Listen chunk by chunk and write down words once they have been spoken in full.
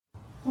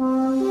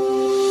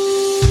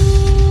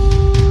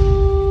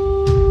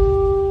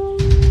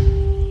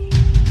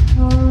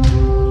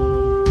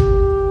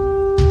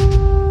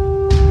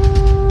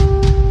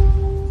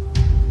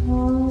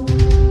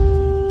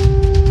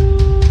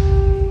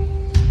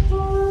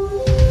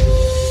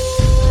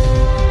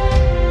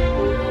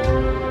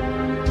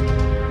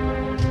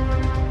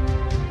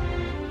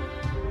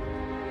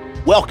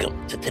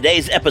Welcome to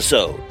today's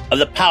episode of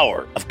The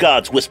Power of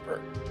God's Whisper,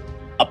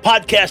 a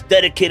podcast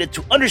dedicated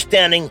to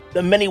understanding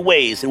the many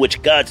ways in which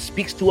God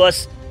speaks to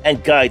us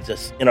and guides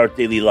us in our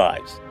daily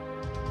lives.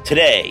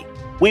 Today,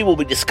 we will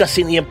be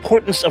discussing the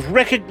importance of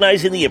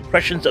recognizing the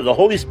impressions of the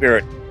Holy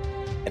Spirit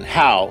and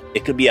how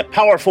it can be a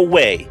powerful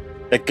way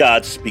that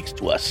God speaks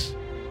to us.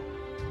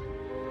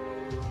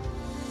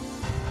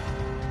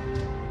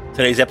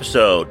 Today's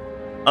episode,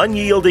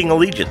 Unyielding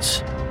Allegiance,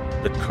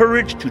 the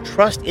courage to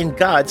trust in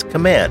God's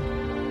command.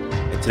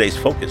 And today's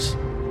focus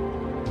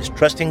is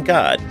trusting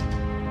God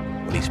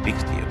when He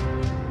speaks to you.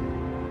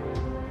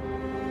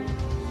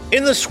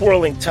 In the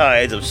swirling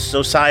tides of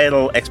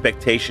societal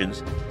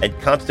expectations and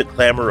constant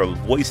clamor of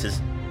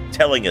voices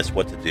telling us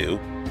what to do,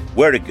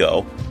 where to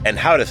go, and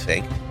how to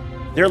think,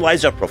 there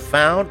lies a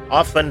profound,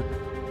 often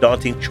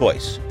daunting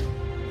choice.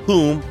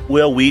 Whom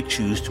will we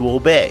choose to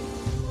obey?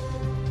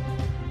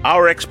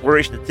 Our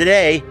exploration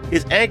today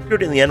is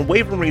anchored in the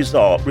unwavering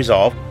resolve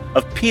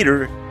of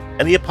Peter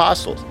and the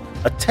apostles,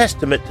 a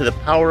testament to the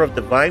power of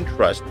divine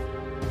trust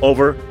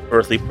over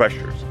earthly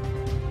pressures.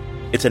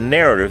 It's a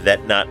narrative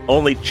that not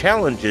only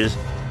challenges,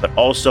 but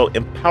also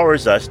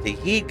empowers us to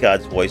heed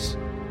God's voice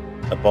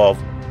above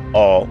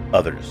all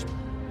others.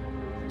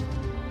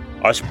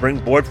 Our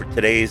springboard for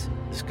today's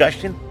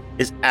discussion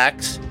is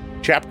Acts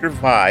chapter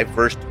 5,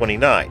 verse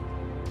 29.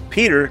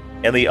 Peter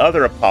and the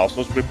other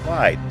apostles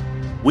replied,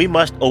 "We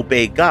must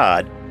obey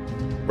God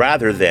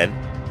rather than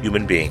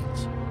human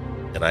beings."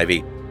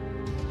 NIV.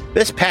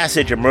 This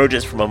passage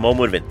emerges from a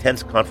moment of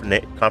intense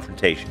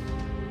confrontation,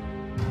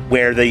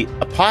 where the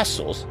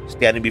apostles,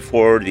 standing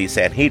before the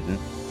Sanhedrin,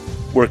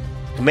 were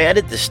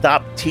commanded to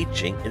stop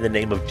teaching in the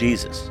name of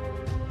Jesus.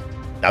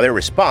 Now their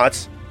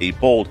response, a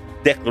bold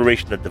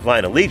declaration of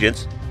divine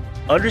allegiance,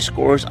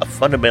 underscores a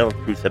fundamental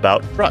truth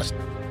about trust.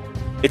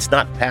 It's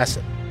not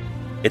passive.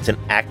 It's an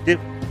active,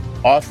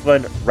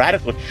 often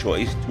radical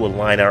choice to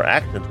align our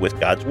actions with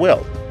God's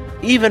will,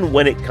 even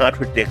when it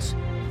contradicts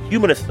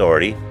human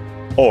authority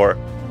or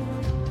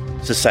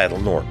societal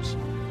norms.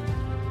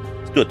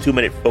 Let's do a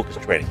 2-minute focus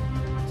training.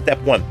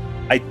 Step 1,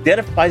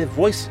 identify the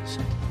voices.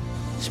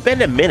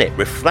 Spend a minute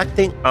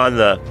reflecting on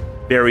the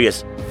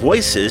various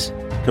voices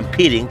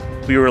competing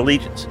for your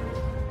allegiance.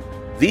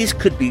 These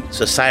could be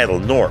societal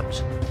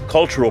norms,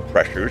 cultural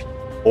pressures,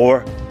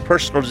 or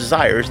personal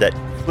desires that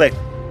conflict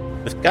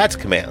with God's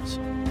commands.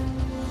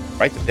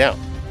 Write them down.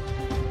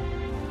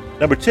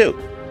 Number 2,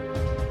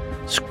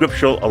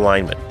 scriptural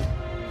alignment.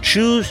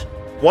 Choose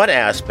one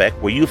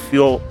aspect where you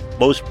feel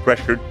most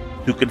pressured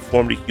to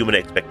conform to human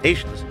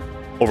expectations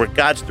over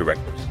God's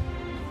directives.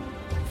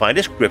 Find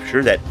a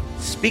scripture that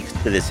speaks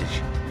to this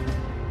issue.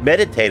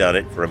 Meditate on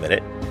it for a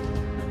minute,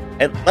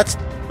 and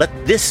let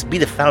this be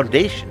the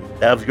foundation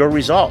of your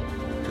resolve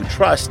to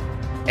trust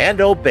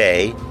and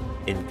obey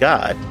in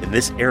God in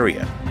this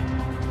area.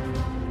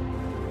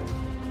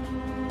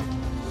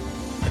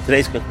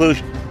 Today's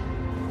conclusion: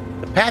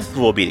 the path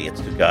of obedience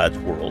to God's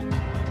world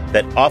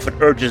that often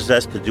urges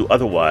us to do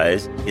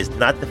otherwise is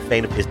not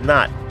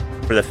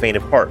for the faint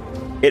of heart.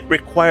 It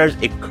requires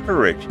a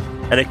courage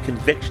and a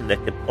conviction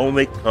that can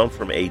only come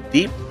from a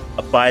deep,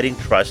 abiding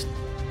trust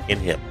in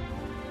Him.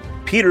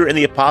 Peter and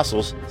the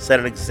apostles set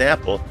an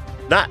example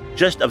not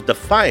just of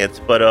defiance,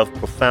 but of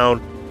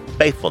profound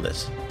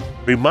faithfulness,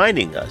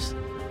 reminding us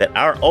that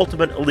our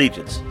ultimate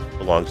allegiance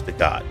belongs to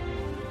God.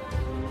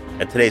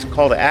 And today's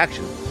call to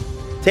action: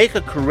 take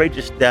a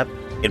courageous step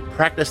in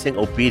practicing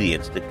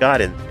obedience to God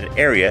in an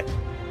area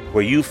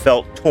where you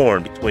felt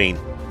torn between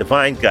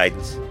divine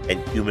guidance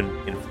and human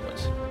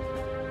influence.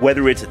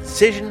 Whether it's a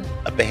decision,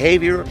 a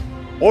behavior,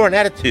 or an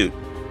attitude,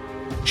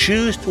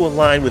 choose to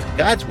align with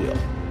God's will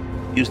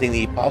using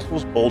the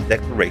apostles' bold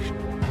declaration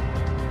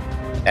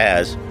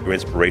as your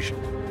inspiration.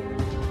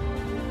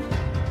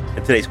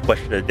 And today's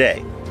question of the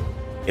day: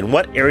 in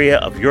what area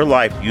of your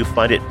life do you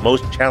find it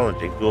most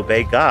challenging to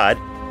obey God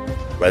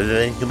rather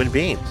than human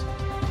beings?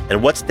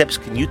 And what steps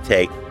can you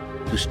take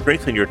to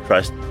strengthen your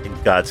trust in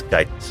God's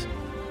guidance?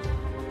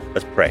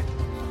 Let's pray.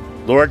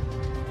 Lord,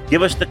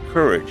 give us the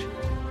courage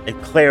and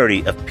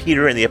clarity of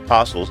Peter and the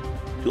apostles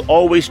to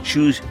always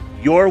choose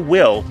your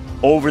will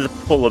over the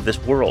pull of this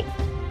world.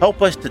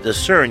 Help us to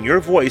discern your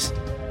voice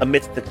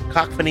amidst the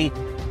cacophony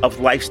of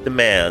life's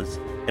demands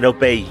and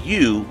obey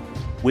you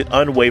with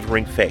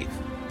unwavering faith.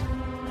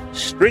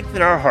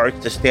 Strengthen our hearts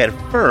to stand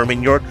firm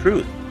in your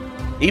truth,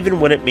 even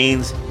when it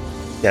means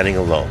standing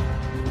alone.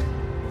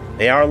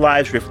 May our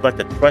lives reflect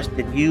a trust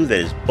in you that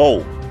is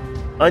bold,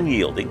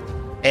 unyielding,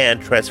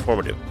 and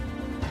transformative.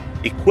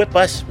 Equip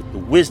us with the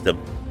wisdom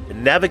to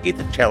navigate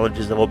the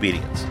challenges of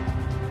obedience.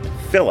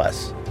 Fill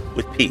us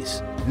with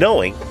peace,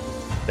 knowing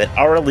that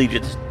our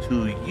allegiance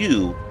to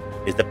you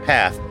is the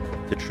path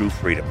to true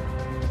freedom.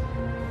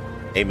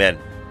 Amen.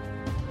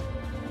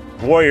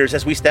 Warriors,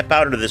 as we step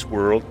out into this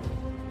world,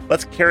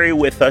 let's carry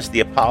with us the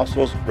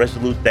apostles'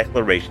 resolute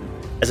declaration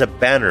as a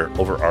banner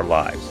over our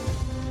lives.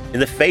 In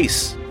the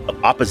face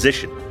of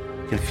opposition,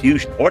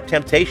 confusion, or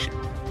temptation,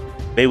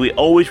 may we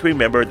always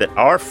remember that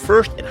our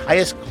first and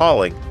highest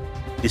calling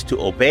is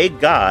to obey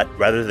God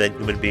rather than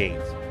human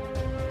beings.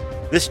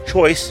 This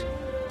choice,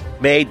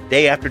 made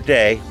day after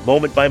day,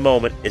 moment by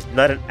moment, is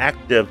not an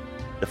act of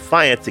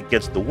defiance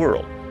against the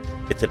world.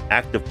 It's an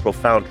act of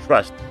profound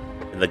trust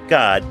in the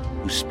God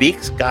who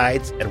speaks,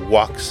 guides, and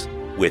walks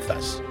with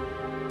us.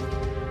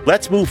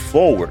 Let's move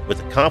forward with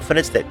the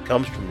confidence that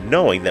comes from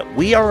knowing that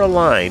we are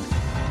aligned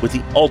with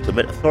the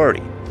ultimate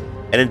authority.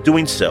 And in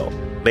doing so,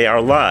 may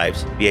our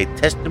lives be a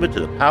testament to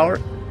the power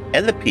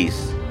and the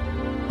peace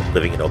of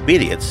living in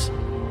obedience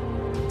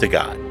to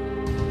God.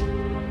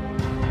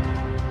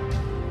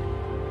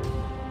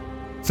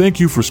 Thank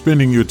you for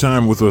spending your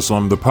time with us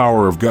on the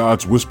Power of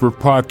God's Whisper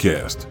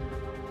podcast.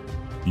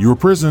 Your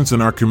presence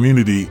in our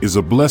community is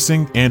a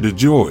blessing and a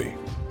joy.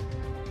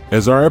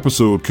 As our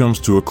episode comes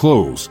to a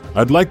close,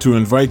 I'd like to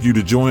invite you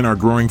to join our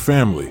growing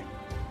family.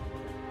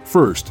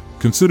 First,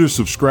 consider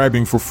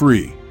subscribing for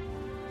free.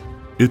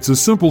 It's a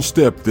simple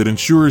step that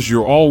ensures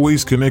you're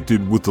always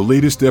connected with the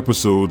latest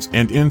episodes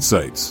and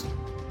insights.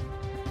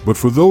 But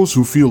for those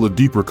who feel a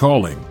deeper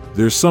calling,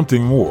 there's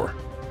something more.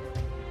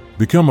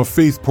 Become a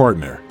faith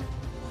partner.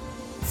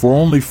 For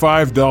only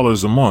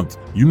 $5 a month,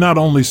 you not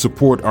only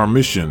support our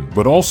mission,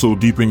 but also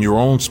deepen your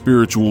own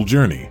spiritual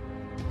journey.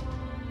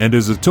 And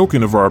as a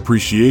token of our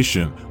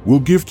appreciation, we'll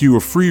gift you a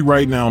free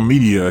Right Now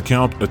Media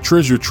account, a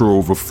treasure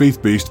trove of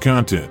faith-based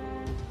content.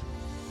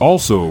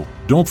 Also,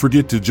 don't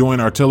forget to join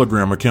our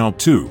Telegram account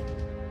too.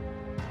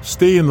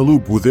 Stay in the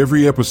loop with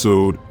every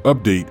episode,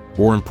 update,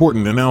 or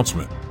important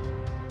announcement.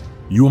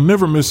 You'll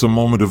never miss a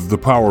moment of the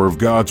power of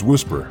God's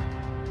whisper.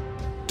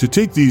 To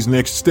take these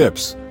next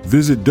steps,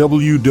 visit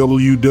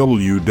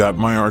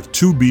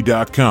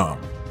www.myark2b.com.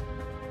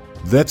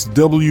 That's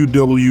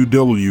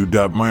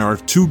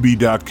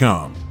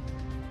www.myark2b.com.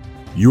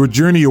 Your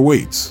journey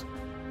awaits.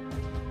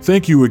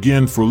 Thank you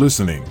again for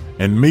listening,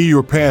 and may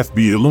your path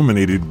be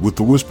illuminated with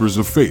the whispers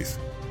of faith.